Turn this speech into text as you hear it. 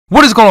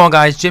What is going on,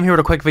 guys? Jim here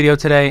with a quick video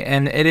today,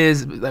 and it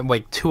is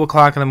like 2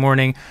 o'clock in the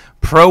morning.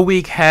 Pro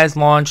Week has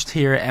launched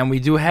here, and we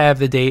do have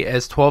the date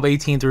as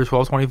 12/18 through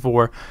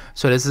 12/24,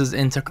 so this is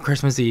into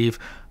Christmas Eve.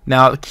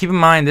 Now, keep in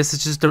mind, this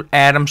is just the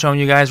ad I'm showing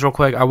you guys real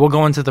quick. I will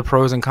go into the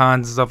pros and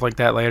cons and stuff like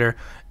that later,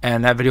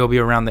 and that video will be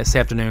around this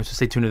afternoon, so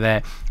stay tuned to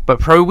that. But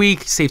Pro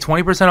Week, save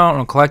 20%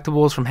 on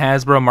collectibles from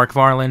Hasbro, Mark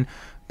Varlin,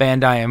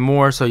 Bandai, and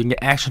more, so you can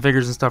get action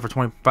figures and stuff for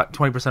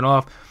 20%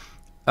 off.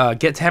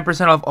 Get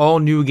 10% off all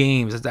new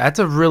games. That's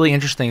a really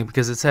interesting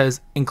because it says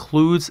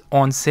includes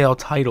on sale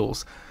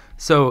titles.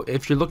 So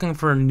if you're looking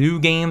for new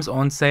games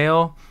on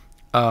sale,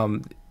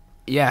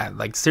 yeah,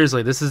 like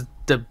seriously, this is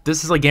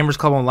like Gamers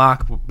Club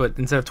Unlock, but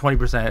instead of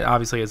 20%,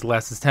 obviously it's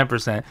less, it's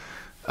 10%.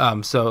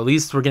 So at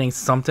least we're getting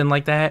something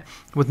like that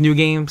with new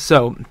games.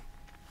 So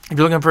if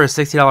you're looking for a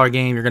 $60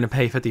 game, you're gonna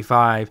pay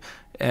 $55,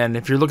 and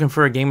if you're looking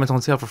for a game that's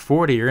on sale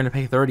for $40, you're gonna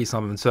pay 30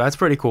 something. So that's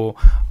pretty cool.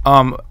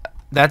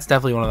 That's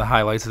definitely one of the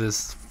highlights of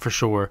this for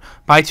sure.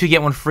 Buy two,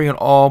 get one free on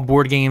all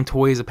board game,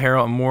 toys,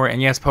 apparel, and more. And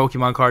yes,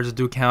 Pokemon cards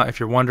do count if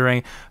you're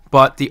wondering,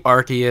 but the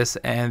Arceus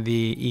and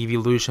the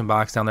Evolution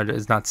box down there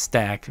is not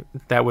stacked.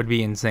 That would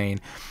be insane.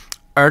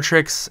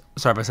 Artrix,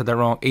 sorry if I said that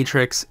wrong,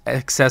 Atrix,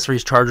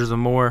 accessories, chargers,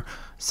 and more,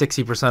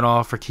 60%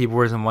 off for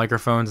keyboards and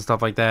microphones and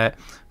stuff like that.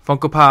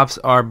 Funko Pops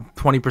are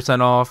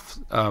 20% off,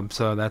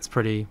 so that's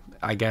pretty,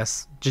 I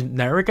guess,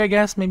 generic, I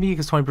guess, maybe,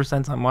 because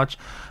 20% is not much.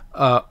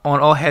 On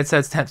all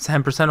headsets,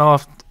 10%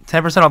 off.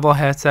 10% off all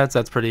headsets,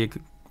 that's pretty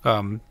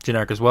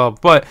generic as well.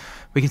 But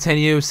we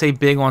continue, save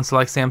big on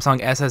select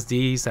Samsung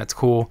SSDs, that's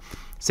cool.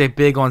 Save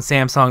big on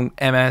Samsung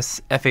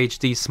MS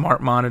FHD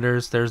smart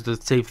monitors. There's the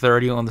save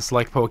 30 on the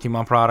select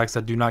Pokemon products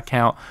that do not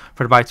count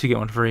for the buy two, get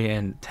one free,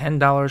 and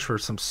 $10 for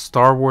some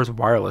Star Wars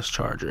wireless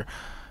charger.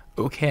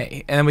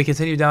 Okay, and then we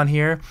continue down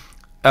here.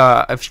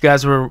 If you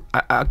guys were,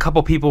 a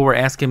couple people were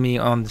asking me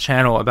on the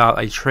channel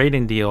about a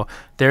trading deal.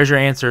 There's your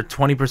answer,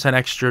 20%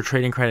 extra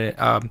trading credit.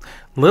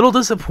 Little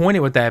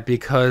disappointed with that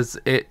because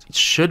it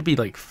should be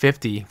like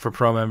 50 for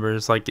pro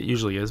members like it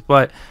usually is.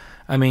 But,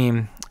 I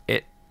mean,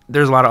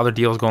 there's a lot of other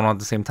deals going on at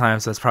the same time,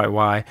 so that's probably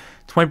why.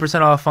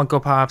 20% off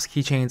Funko Pops,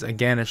 keychains,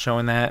 again, is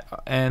showing that.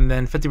 And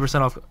then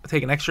 50% off,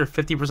 take an extra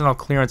 50% off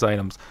clearance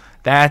items.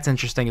 That's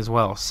interesting as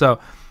well. So,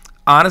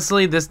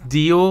 honestly, this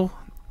deal,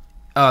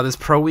 this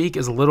Pro Week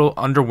is a little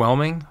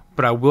underwhelming,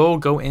 but I will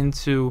go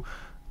into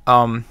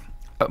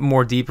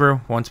more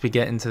deeper once we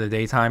get into the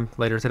daytime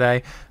later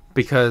today,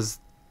 because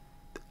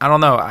I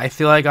don't know, I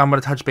feel like I'm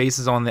going to touch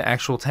bases on the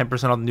actual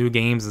 10% off new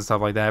games and stuff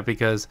like that,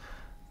 because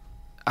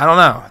I don't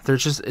know, there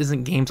just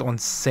isn't games on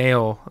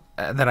sale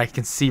that I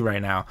can see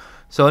right now.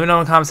 So let me know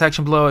in the comment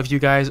section below if you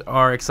guys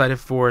are excited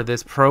for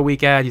this Pro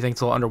Week ad. You think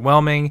it's a little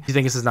underwhelming? You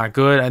think this is not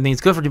good? I mean,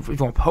 it's good for if you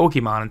want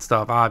Pokemon and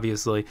stuff,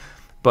 obviously,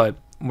 but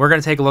we're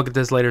going to take a look at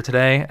this later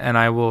today, and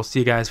I will see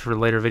you guys for a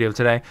later video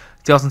today.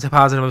 Stay awesome, stay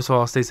positive as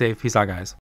well. Stay safe. Peace out, guys.